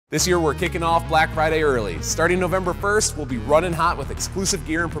This year we're kicking off Black Friday early. Starting November 1st, we'll be running hot with exclusive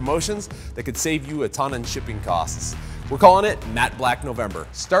gear and promotions that could save you a ton in shipping costs. We're calling it Matte Black November.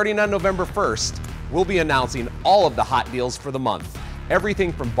 Starting on November 1st, we'll be announcing all of the hot deals for the month.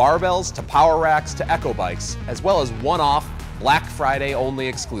 Everything from barbells to power racks to Echo bikes, as well as one-off Black Friday only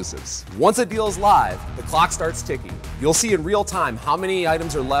exclusives. Once a deal is live, the clock starts ticking. You'll see in real time how many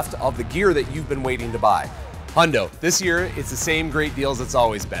items are left of the gear that you've been waiting to buy. Hundo, this year it's the same great deals it's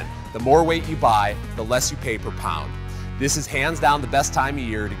always been. The more weight you buy, the less you pay per pound. This is hands down the best time of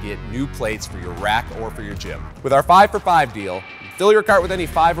year to get new plates for your rack or for your gym. With our 5 for 5 deal, fill your cart with any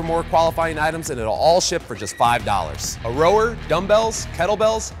 5 or more qualifying items and it'll all ship for just $5. A rower, dumbbells,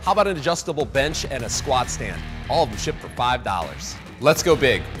 kettlebells, how about an adjustable bench and a squat stand? All of them ship for $5. Let's go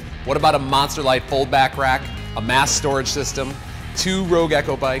big. What about a Monster Light fold-back rack, a mass storage system, 2 Rogue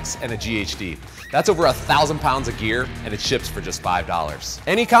Echo bikes, and a GHD? That's over 1,000 pounds of gear, and it ships for just $5.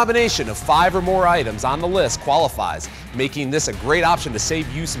 Any combination of 5 or more items on the list qualifies, making this a great option to save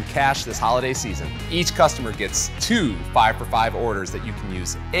you some cash this holiday season. Each customer gets 2 5 for 5 orders that you can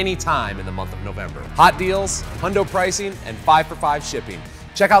use anytime in the month of November. Hot deals, Hundo pricing, and 5 for 5 shipping.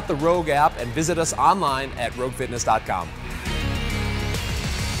 Check out the Rogue app and visit us online at roguefitness.com.